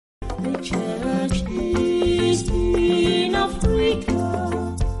The church is in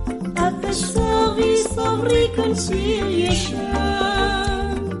Africa at the service of reconciliation,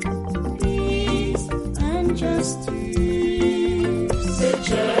 peace and justice. The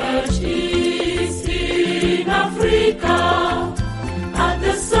church is in Africa at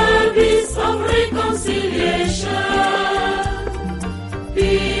the service of reconciliation,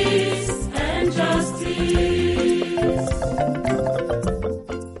 peace and justice.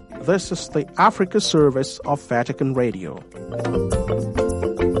 This is the Africa service of Vatican Radio.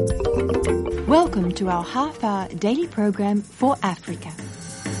 Welcome to our half-hour daily program for Africa.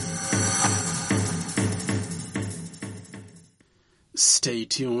 Stay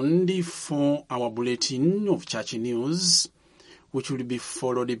tuned for our bulletin of church news, which will be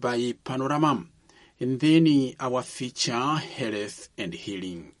followed by Panorama, and then our feature, Health and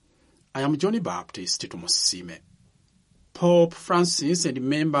Healing. I am Johnny Baptist Tumusime. Pope Francis and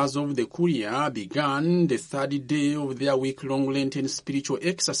members of the Curia began the third day of their week-long Lenten spiritual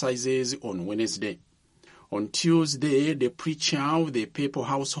exercises on Wednesday. On Tuesday, the preacher of the papal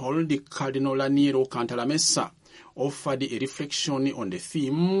household, Cardinal Raniero Cantalamessa, offered a reflection on the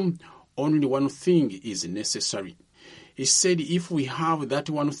theme, "Only one thing is necessary." He said if we have that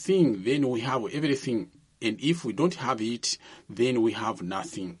one thing, then we have everything, and if we don't have it, then we have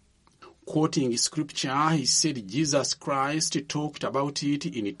nothing. Quoting scripture, he said Jesus Christ talked about it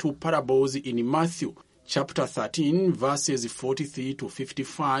in two parables in Matthew chapter 13, verses 43 to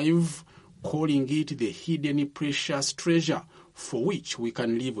 55, calling it the hidden precious treasure for which we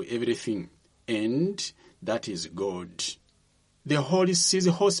can leave everything, and that is God. The Holy See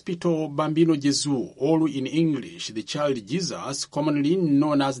Hospital Bambino Gesù, or in English, the Child Jesus, commonly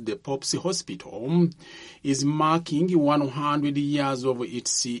known as the Pope's Hospital, is marking 100 years of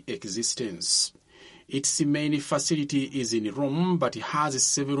its existence. Its main facility is in Rome, but has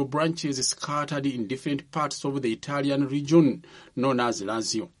several branches scattered in different parts of the Italian region known as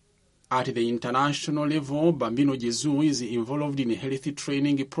Lazio. At the international level, Bambino Gesù is involved in health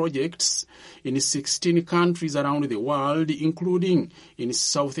training projects in 16 countries around the world, including in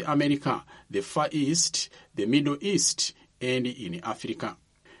South America, the Far East, the Middle East, and in Africa.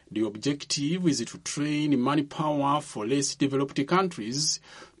 The objective is to train manpower for less developed countries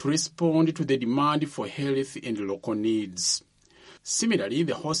to respond to the demand for health and local needs. Similarly,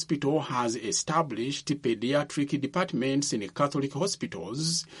 the hospital has established pediatric departments in Catholic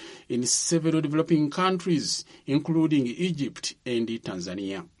hospitals in several developing countries, including Egypt and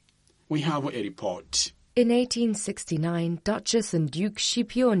Tanzania. We have a report. In 1869, Duchess and Duke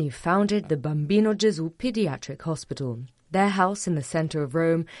Scipione founded the Bambino Gesù Pediatric Hospital. Their house in the center of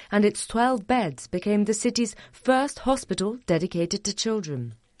Rome and its 12 beds became the city's first hospital dedicated to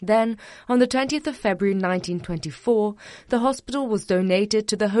children. Then, on the 20th of February 1924, the hospital was donated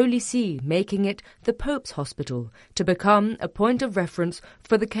to the Holy See, making it the Pope's Hospital, to become a point of reference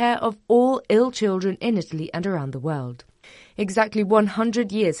for the care of all ill children in Italy and around the world. Exactly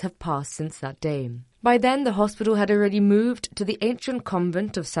 100 years have passed since that day. By then, the hospital had already moved to the ancient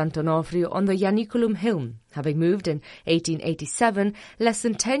convent of Sant'Onofrio on the Ianiculum Hill. Having moved in 1887, less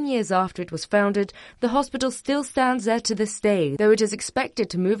than 10 years after it was founded, the hospital still stands there to this day, though it is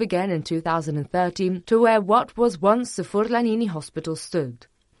expected to move again in 2030 to where what was once the Forlanini Hospital stood.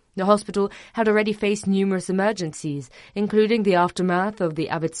 The hospital had already faced numerous emergencies, including the aftermath of the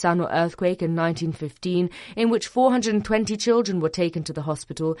Avezzano earthquake in 1915, in which 420 children were taken to the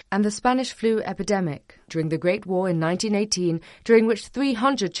hospital, and the Spanish flu epidemic during the Great War in 1918, during which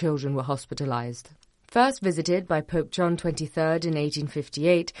 300 children were hospitalized. First visited by Pope John XXIII in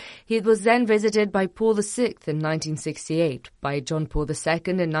 1858, he was then visited by Paul VI in 1968, by John Paul II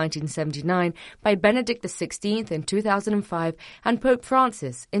in 1979, by Benedict XVI in 2005, and Pope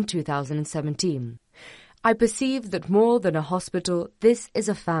Francis in 2017. I perceive that more than a hospital, this is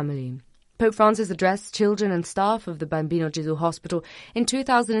a family. Pope Francis addressed children and staff of the Bambino Gesù Hospital in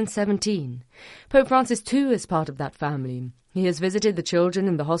 2017. Pope Francis too is part of that family. He has visited the children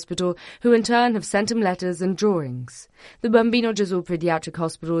in the hospital, who in turn have sent him letters and drawings. The Bambino Gesù Pediatric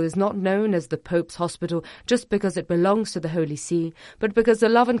Hospital is not known as the Pope's Hospital just because it belongs to the Holy See, but because the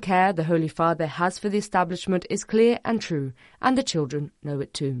love and care the Holy Father has for the establishment is clear and true, and the children know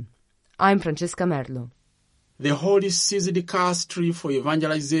it too. I'm Francesca Merlo. The Holy See's Dicastery for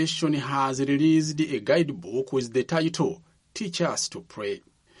Evangelization has released a guidebook with the title, Teach Us to Pray.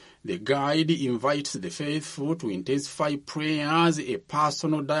 The guide invites the faithful to intensify prayer as a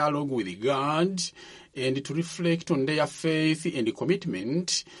personal dialogue with God and to reflect on their faith and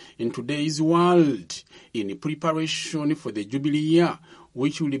commitment in today's world in preparation for the Jubilee year,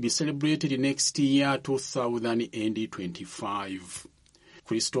 which will be celebrated next year, 2025.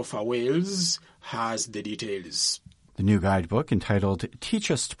 Christopher Wales has the details. The new guidebook, entitled Teach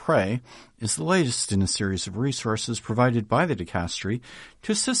Us to Pray, is the latest in a series of resources provided by the dicastery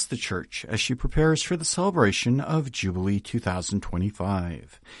to assist the Church as she prepares for the celebration of Jubilee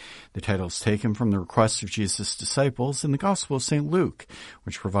 2025. The title is taken from the requests of Jesus' disciples in the Gospel of St. Luke,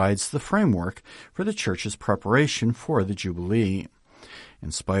 which provides the framework for the Church's preparation for the Jubilee.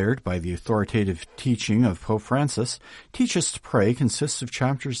 Inspired by the authoritative teaching of Pope Francis, Teach Us to Pray consists of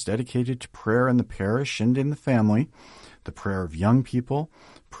chapters dedicated to prayer in the parish and in the family, the prayer of young people,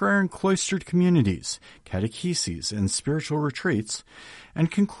 prayer in cloistered communities, catecheses, and spiritual retreats,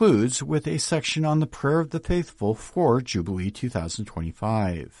 and concludes with a section on the prayer of the faithful for Jubilee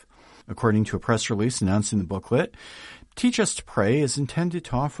 2025. According to a press release announcing the booklet, Teach Us to Pray is intended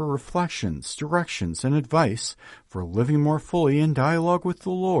to offer reflections, directions, and advice for living more fully in dialogue with the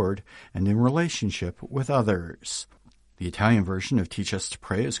Lord and in relationship with others. The Italian version of Teach Us to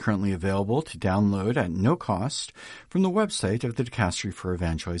Pray is currently available to download at no cost from the website of the Dicastery for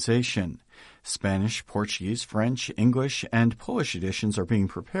Evangelization. Spanish, Portuguese, French, English, and Polish editions are being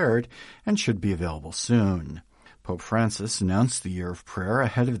prepared and should be available soon. Pope Francis announced the Year of Prayer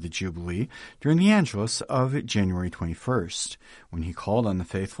ahead of the Jubilee during the Angelus of January 21st, when he called on the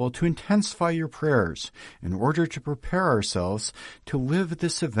faithful to intensify your prayers in order to prepare ourselves to live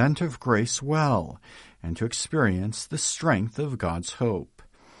this event of grace well and to experience the strength of God's hope.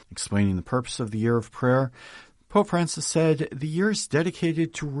 Explaining the purpose of the Year of Prayer, Pope Francis said, the year is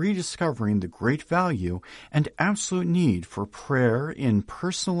dedicated to rediscovering the great value and absolute need for prayer in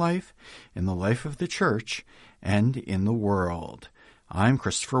personal life, in the life of the Church, and in the world. I'm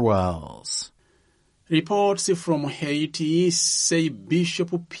Christopher Wells. Reports from Haiti say Bishop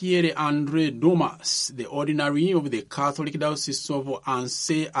Pierre-André Dumas, the ordinary of the Catholic Diocese of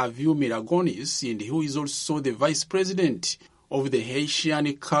Anse-Avieu-Miragonis, and who is also the vice president of the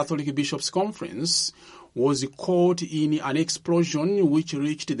Haitian Catholic Bishops' Conference, was caught in an explosion which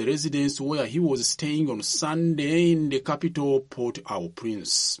reached the residence where he was staying on Sunday in the capital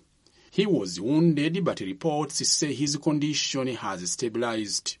Port-au-Prince. He was wounded, but reports say his condition has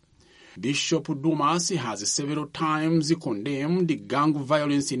stabilized. Bishop Dumas has several times condemned gang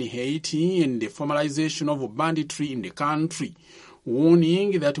violence in Haiti and the formalization of banditry in the country,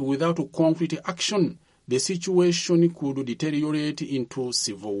 warning that without concrete action, the situation could deteriorate into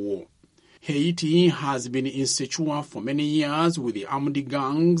civil war. Haiti has been insecure for many years, with the armed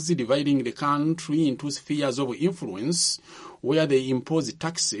gangs dividing the country into spheres of influence, where they impose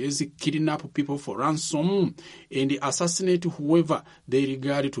taxes, kidnap people for ransom, and assassinate whoever they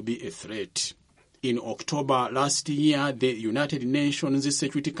regard to be a threat. In October last year, the United Nations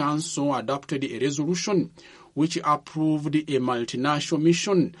Security Council adopted a resolution which approved a multinational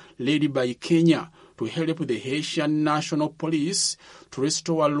mission led by Kenya to help the Haitian National Police to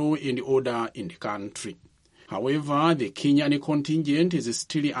restore law and order in the country. However, the Kenyan contingent is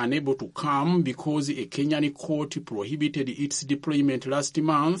still unable to come because a Kenyan court prohibited its deployment last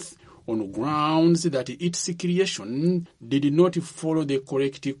month on grounds that its creation did not follow the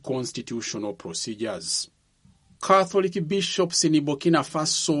correct constitutional procedures. Catholic bishops in Burkina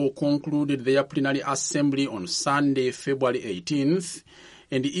Faso concluded their plenary assembly on Sunday, February 18th,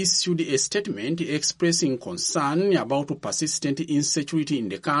 and issued a statement expressing concern about persistent insecurity in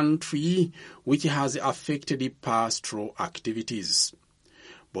the country, which has affected pastoral activities.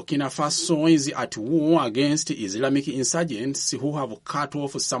 Burkina Faso is at war against Islamic insurgents who have cut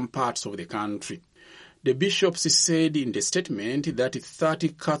off some parts of the country. The bishops said in the statement that 30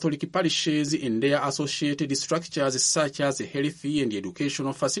 Catholic parishes and their associated structures such as health and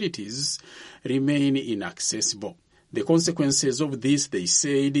educational facilities remain inaccessible. The consequences of this, they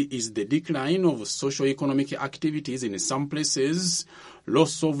said, is the decline of socio-economic activities in some places,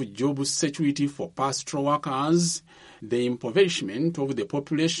 loss of job security for pastoral workers, the impoverishment of the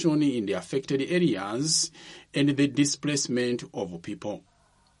population in the affected areas, and the displacement of people.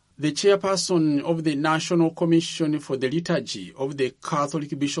 The chairperson of the National Commission for the Liturgy of the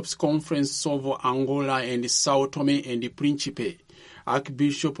Catholic Bishops' Conference of Angola and Sao Tome and Principe,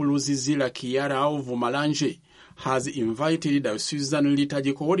 Archbishop Luzizila Kiara of Malanje, has invited diocesan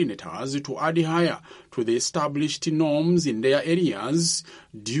liturgy coordinators to adhere to the established norms in their areas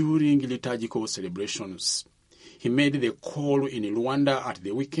during liturgical celebrations. He made the call in Rwanda at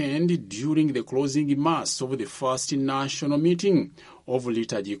the weekend during the closing mass of the first national meeting of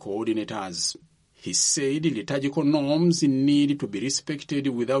liturgy coordinators. He said liturgical norms need to be respected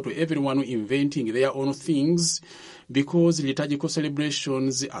without everyone inventing their own things because liturgical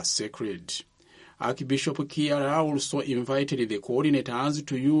celebrations are sacred. Archbishop Kiara also invited the coordinators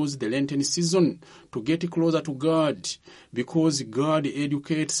to use the Lenten season to get closer to God, because God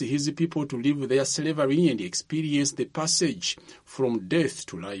educates his people to live their slavery and experience the passage from death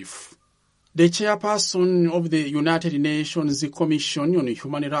to life. The chairperson of the United Nations Commission on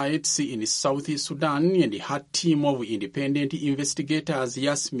Human Rights in South Sudan and her team of independent investigators,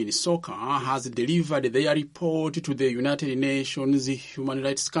 Yasmin Soka, has delivered their report to the United Nations Human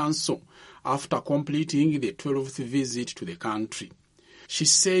Rights Council after completing the 12th visit to the country. She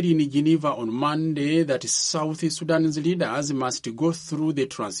said in Geneva on Monday that South Sudan's leaders must go through the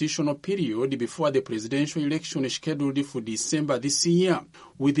transitional period before the presidential election scheduled for December this year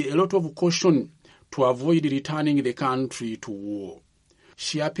with a lot of caution to avoid returning the country to war.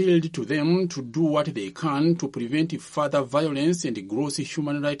 She appealed to them to do what they can to prevent further violence and gross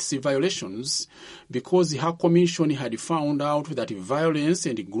human rights violations, because her commission had found out that violence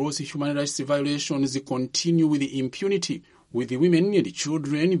and gross human rights violations continue with impunity, with women and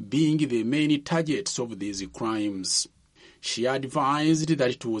children being the main targets of these crimes. She advised that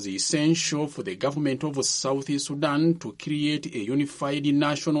it was essential for the government of South Sudan to create a unified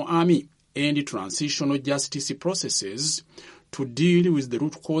national army and transitional justice processes to deal with the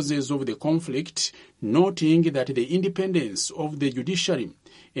root causes of the conflict, noting that the independence of the judiciary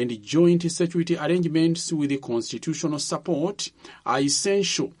and joint security arrangements with the constitutional support are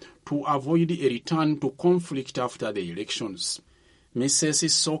essential to avoid a return to conflict after the elections. Mrs.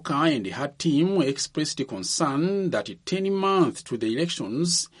 Soka and her team expressed concern that 10 months to the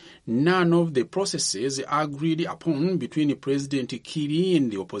elections, none of the processes agreed upon between President Kiri and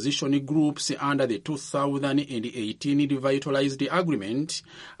the opposition groups under the 2018 revitalized agreement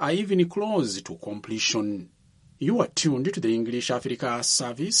are even close to completion. You are tuned to the English Africa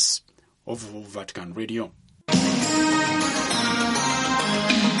service of Vatican Radio.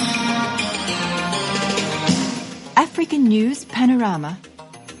 African News Panorama.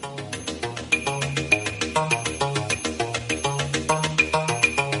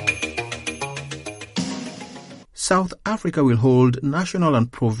 South Africa will hold national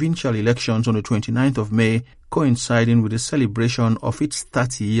and provincial elections on the 29th of May, coinciding with the celebration of its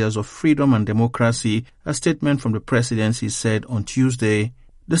 30 years of freedom and democracy, a statement from the presidency said on Tuesday.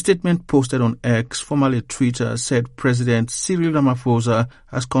 The statement posted on X, formerly Twitter, said President Cyril Ramaphosa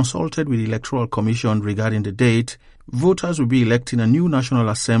has consulted with the Electoral Commission regarding the date. Voters will be electing a new National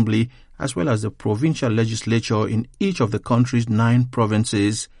Assembly as well as the provincial legislature in each of the country's 9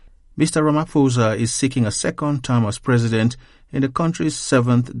 provinces. Mr. Ramaphosa is seeking a second term as president in the country's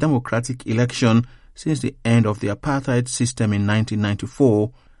 7th democratic election since the end of the apartheid system in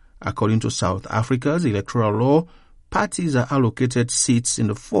 1994. According to South Africa's electoral law, parties are allocated seats in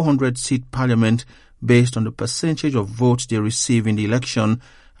the 400-seat parliament based on the percentage of votes they receive in the election,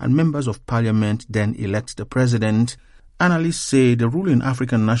 and members of parliament then elect the president. Analysts say the ruling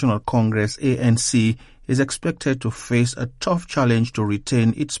African National Congress, ANC, is expected to face a tough challenge to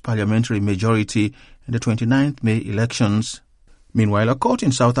retain its parliamentary majority in the 29th May elections. Meanwhile, a court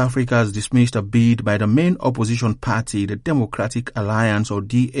in South Africa has dismissed a bid by the main opposition party, the Democratic Alliance, or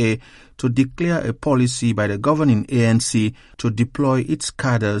DA, to declare a policy by the governing ANC to deploy its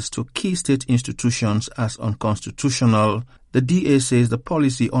cadres to key state institutions as unconstitutional. The DA says the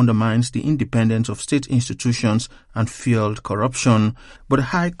policy undermines the independence of state institutions and fueled corruption, but the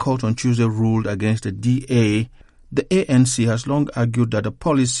High Court on Tuesday ruled against the DA. The ANC has long argued that the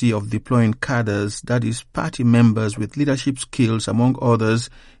policy of deploying cadres, that is, party members with leadership skills among others,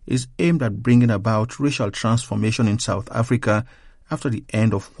 is aimed at bringing about racial transformation in South Africa after the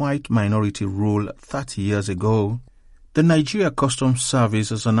end of white minority rule 30 years ago. The Nigeria Customs Service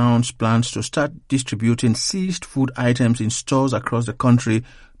has announced plans to start distributing seized food items in stores across the country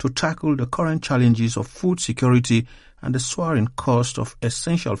to tackle the current challenges of food security and the soaring cost of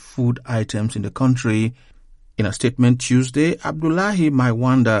essential food items in the country. In a statement Tuesday, Abdullahi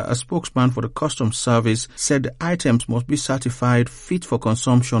Maiwanda, a spokesman for the Customs Service, said the items must be certified fit for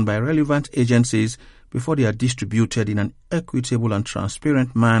consumption by relevant agencies before they are distributed in an equitable and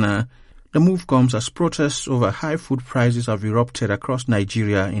transparent manner. The move comes as protests over high food prices have erupted across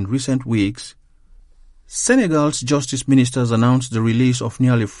Nigeria in recent weeks. Senegal's justice ministers announced the release of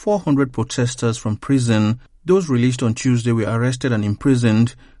nearly 400 protesters from prison. Those released on Tuesday were arrested and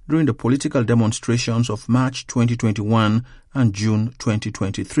imprisoned during the political demonstrations of March 2021 and June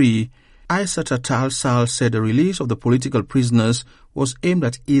 2023. Aissata Tall Sall said the release of the political prisoners was aimed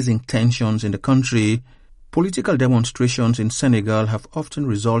at easing tensions in the country. Political demonstrations in Senegal have often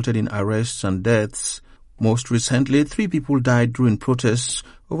resulted in arrests and deaths. Most recently, 3 people died during protests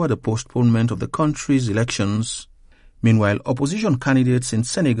over the postponement of the country's elections. Meanwhile, opposition candidates in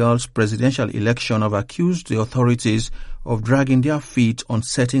Senegal's presidential election have accused the authorities of dragging their feet on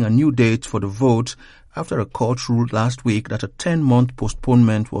setting a new date for the vote after a court ruled last week that a 10-month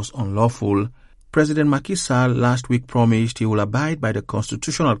postponement was unlawful. President Macky Sall last week promised he will abide by the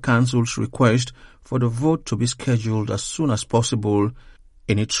Constitutional Council's request for the vote to be scheduled as soon as possible.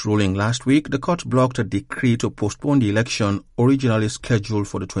 In its ruling last week, the court blocked a decree to postpone the election originally scheduled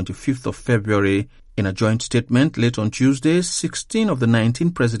for the 25th of February. In a joint statement late on Tuesday, 16 of the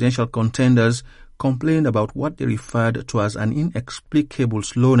 19 presidential contenders complained about what they referred to as an inexplicable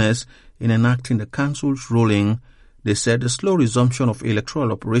slowness in enacting the council's ruling. They said the slow resumption of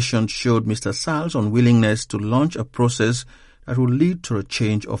electoral operations showed Mr. Sall's unwillingness to launch a process that would lead to a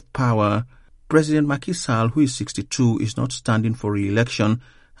change of power. President Macky Sall, who is 62, is not standing for re-election,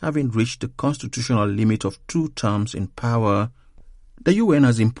 having reached the constitutional limit of 2 terms in power. The UN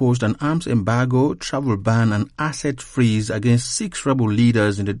has imposed an arms embargo, travel ban and asset freeze against 6 rebel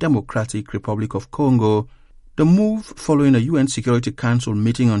leaders in the Democratic Republic of Congo. The move, following a UN Security Council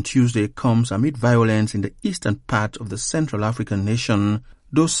meeting on Tuesday, comes amid violence in the eastern part of the Central African nation.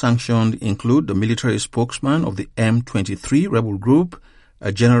 Those sanctioned include the military spokesman of the M23 rebel group,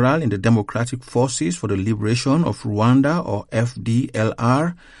 a general in the Democratic Forces for the Liberation of Rwanda or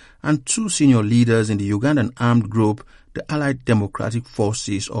FDLR, and 2 senior leaders in the Ugandan armed group, the Allied Democratic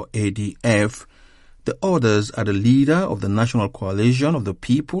Forces or ADF. The others are the leader of the National Coalition of the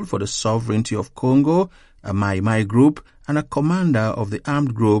People for the Sovereignty of Congo, a Mai Mai group, and a commander of the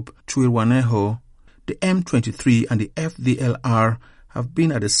armed group, Twirwaneho. The M23 and the FDLR have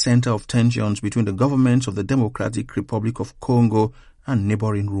been at the center of tensions between the governments of the Democratic Republic of Congo and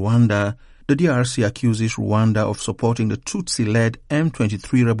neighboring Rwanda. The DRC accuses Rwanda of supporting the Tutsi-led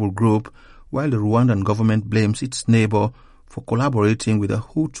M23 rebel group, while the Rwandan government blames its neighbor for collaborating with the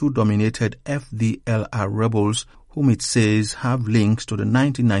Hutu-dominated FDLR rebels, whom it says have links to the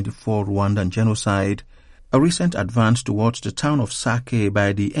 1994 Rwandan genocide. A recent advance towards the town of Sake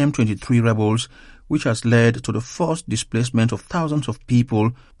by the M23 rebels, which has led to the forced displacement of thousands of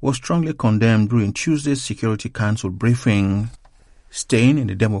people, was strongly condemned during Tuesday's Security Council briefing. Staying in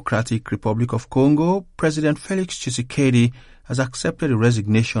the Democratic Republic of Congo, President Felix Tshisekedi has accepted the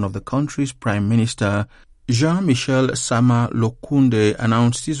resignation of the country's Prime Minister. Jean-Michel Sama Lokunde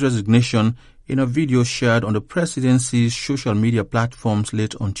announced his resignation in a video shared on the presidency's social media platforms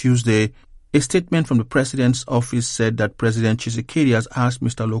late on Tuesday. A statement from the president's office said that President Tshisekedi has asked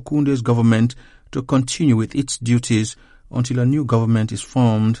Mr. Lokunde's government to continue with its duties until a new government is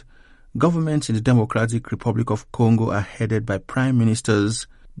formed. Governments in the Democratic Republic of Congo are headed by prime ministers.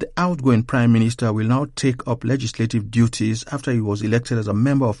 The outgoing prime minister will now take up legislative duties after he was elected as a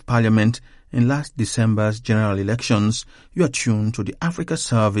member of parliament in last December's general elections. You are tuned to the Africa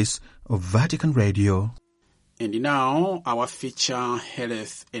service of Vatican Radio. And now, our feature,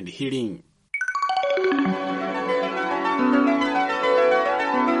 Health and Healing.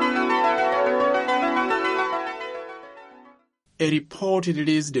 A report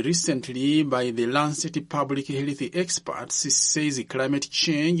released recently by the Lancet Public Health experts says climate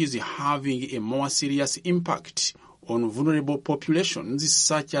change is having a more serious impact on vulnerable populations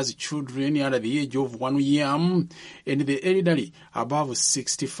such as children under the age of 1 year and the elderly above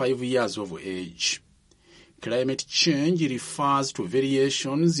 65 years of age. Climate change refers to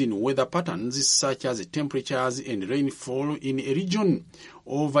variations in weather patterns such as temperatures and rainfall in a region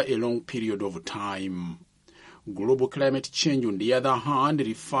over a long period of time. Global climate change, on the other hand,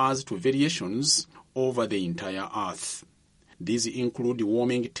 refers to variations over the entire Earth. These include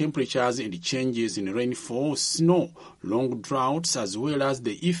warming temperatures and changes in rainfall, snow, long droughts, as well as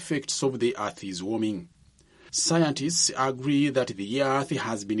the effects of the Earth's warming. Scientists agree that the Earth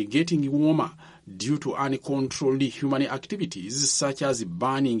has been getting warmer due to uncontrolled human activities such as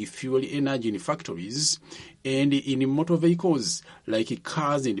burning fuel energy in factories and in motor vehicles like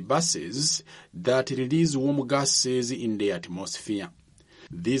cars and buses that release warm gases in the atmosphere.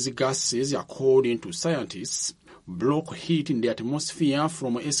 These gases, according to scientists, block heat in the atmosphere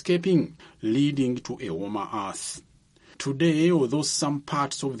from escaping, leading to a warmer Earth. Today, although some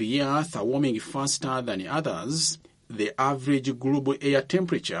parts of the Earth are warming faster than others, the average global air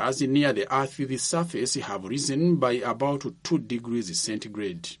temperatures near the Earth's surface have risen by about 2 degrees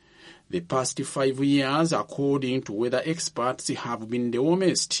centigrade. The past 5 years, according to weather experts, have been the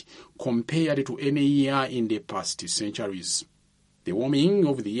warmest compared to any year in the past centuries. The warming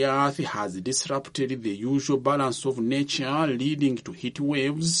of the Earth has disrupted the usual balance of nature, leading to heat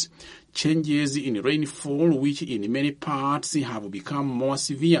waves, changes in rainfall, which in many parts have become more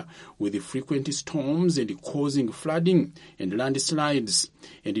severe, with frequent storms and causing flooding and landslides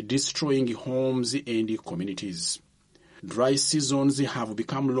and destroying homes and communities. Dry seasons have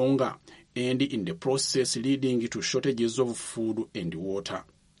become longer, and in the process leading to shortages of food and water.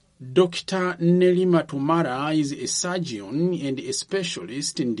 Dr. Nelima Tumara is a surgeon and a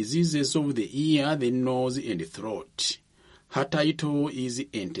specialist in diseases of the ear, the nose, and throat. Her title is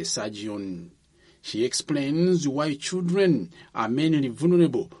Ente Surgeon. She explains why children are mainly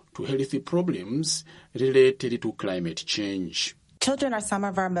vulnerable to health problems related to climate change. Children are some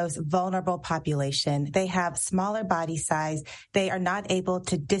of our most vulnerable population. They have smaller body size. They are not able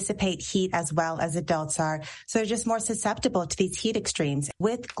to dissipate heat as well as adults are. So they're just more susceptible to these heat extremes.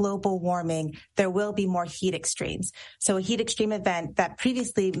 With global warming, there will be more heat extremes. So a heat extreme event that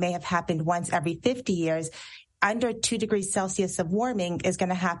previously may have happened once every 50 years, under 2 degrees Celsius of warming is going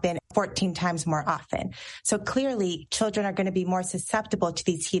to happen 14 times more often. So clearly, children are going to be more susceptible to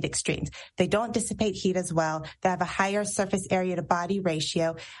these heat extremes. They don't dissipate heat as well. They have a higher surface area to body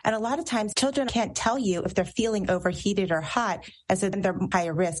ratio. And a lot of times, children can't tell you if they're feeling overheated or hot, as in they're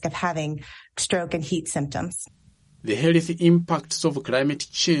higher risk of having stroke and heat symptoms. The health impacts of climate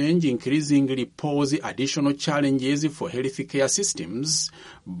change increasingly pose additional challenges for healthcare systems,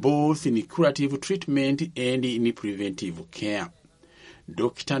 both in curative treatment and in preventive care.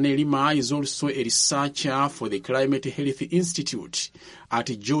 Dr. Nelima is also a researcher for the Climate Health Institute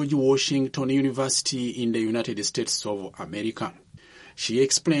at George Washington University in the United States of America. She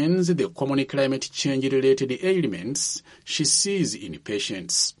explains the common climate change-related ailments she sees in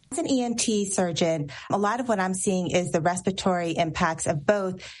patients. As an ENT surgeon, a lot of what I'm seeing is the respiratory impacts of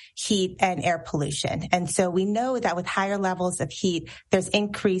both heat and air pollution. And so we know that with higher levels of heat, there's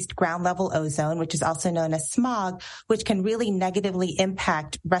increased ground level ozone, which is also known as smog, which can really negatively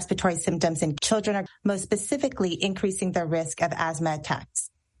impact respiratory symptoms in children, most specifically increasing their risk of asthma attacks.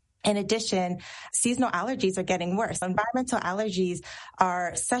 In addition, seasonal allergies are getting worse. Environmental allergies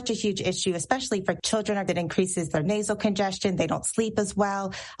are such a huge issue, especially for children. That increases their nasal congestion. They don't sleep as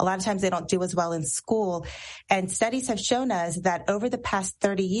well. A lot of times they don't do as well in school. And studies have shown us that over the past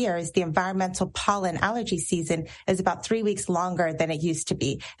 30 years, the environmental pollen allergy season is about 3 weeks longer than it used to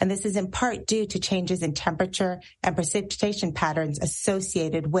be. And this is in part due to changes in temperature and precipitation patterns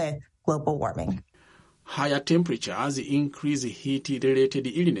associated with global warming. Higher temperatures increase heat-related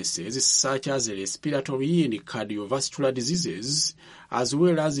illnesses such as respiratory and cardiovascular diseases, as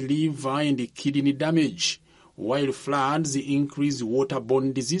well as liver and kidney damage, while floods increase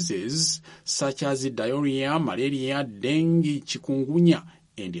waterborne diseases such as diarrhea, malaria, dengue, chikungunya,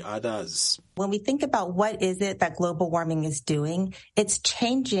 and others. When we think about what is it that global warming is doing, it's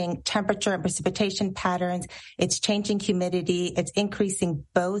changing temperature and precipitation patterns. It's changing humidity. It's increasing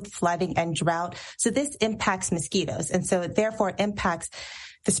both flooding and drought. So this impacts mosquitoes. And so it therefore impacts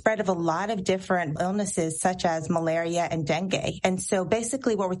the spread of a lot of different illnesses such as malaria and dengue. And so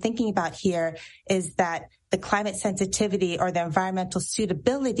basically what we're thinking about here is that the climate sensitivity or the environmental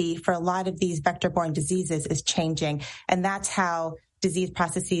suitability for a lot of these vector-borne diseases is changing. And that's how disease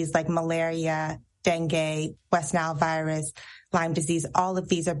processes like malaria, dengue, West Nile virus, Lyme disease, all of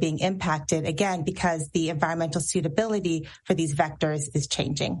these are being impacted, again, because the environmental suitability for these vectors is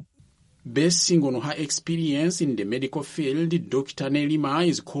changing. Basing on her experience in the medical field, Dr. Nelima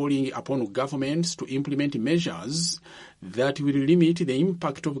is calling upon governments to implement measures that will limit the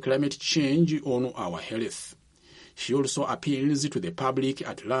impact of climate change on our health. She also appeals to the public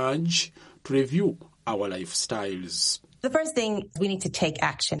at large to review our lifestyles. The first thing is we need to take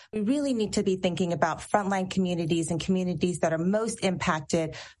action. We really need to be thinking about frontline communities and communities that are most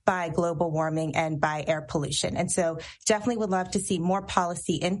impacted by global warming and by air pollution. And so definitely would love to see more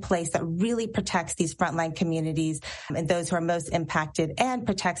policy in place that really protects these frontline communities and those who are most impacted and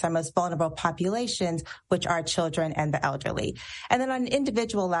protects our most vulnerable populations, which are children and the elderly. And then on an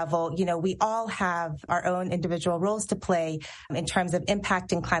individual level, we all have our own individual roles to play in terms of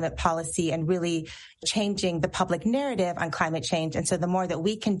impacting climate policy and really changing the public narrative on climate change. And so the more that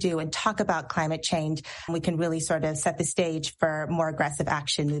we can do and talk about climate change, we can really sort of set the stage for more aggressive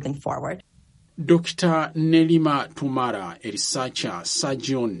action moving forward. Dr. Nelima Tumara, a researcher,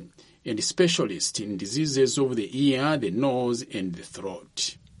 surgeon, and specialist in diseases of the ear, the nose, and the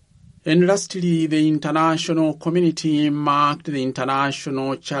throat. And lastly, the international community marked the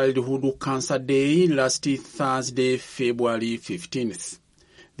International Childhood Cancer Day last Thursday, February 15th.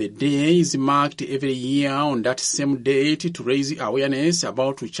 The day is marked every year on that same date to raise awareness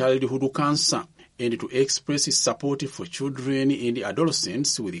about childhood cancer and to express support for children and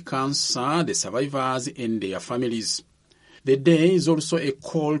adolescents with cancer, the survivors, and their families. The day is also a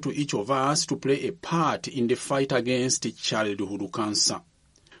call to each of us to play a part in the fight against childhood cancer.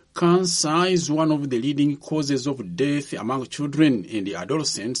 Cancer is one of the leading causes of death among children and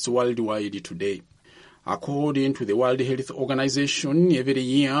adolescents worldwide today. According to the World Health Organization, every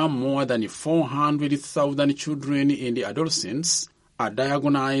year more than 400,000 children and adolescents are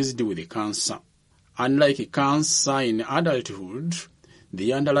diagnosed with cancer. Unlike cancer in adulthood,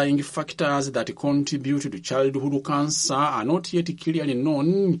 the underlying factors that contribute to childhood cancer are not yet clearly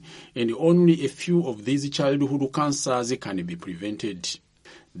known, and only a few of these childhood cancers can be prevented.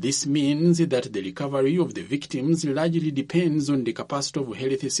 This means that the recovery of the victims largely depends on the capacity of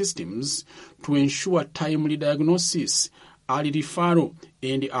health systems to ensure timely diagnosis, early referral,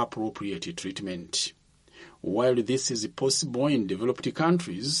 and appropriate treatment. While this is possible in developed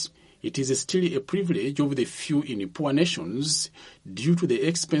countries, it is still a privilege of the few in poor nations due to the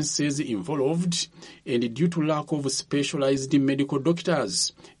expenses involved and due to lack of specialized medical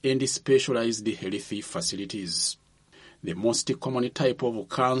doctors and specialized health facilities. The most common type of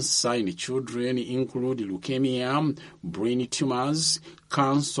cancer in children include leukemia, brain tumors,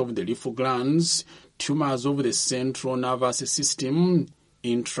 cancer of the lymph glands, tumors of the central nervous system,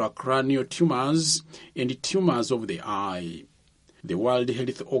 intracranial tumors, and tumors of the eye. The World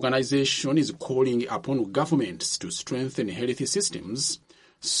Health Organization is calling upon governments to strengthen health systems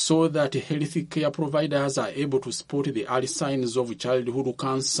so that health care providers are able to spot the early signs of childhood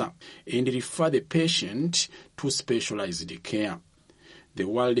cancer and refer the patient to specialized care. The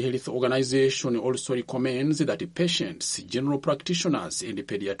World Health Organization also recommends that patients, general practitioners, and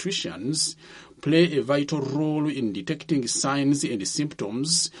pediatricians play a vital role in detecting signs and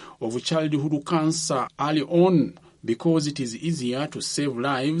symptoms of childhood cancer early on, because it is easier to save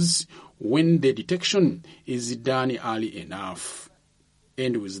lives when the detection is done early enough.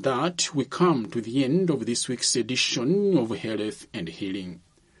 And with that, we come to the end of this week's edition of Health and Healing.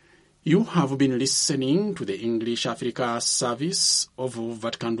 You have been listening to the English Africa service of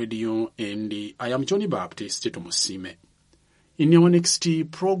Vatican Radio, and I am Johnny Baptist Tomusime. In our next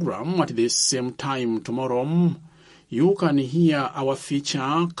program at the same time tomorrow, you can hear our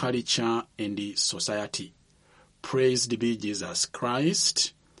feature, Culture and Society. Praised be Jesus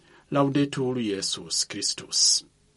Christ. Laudetur Jesus Christus.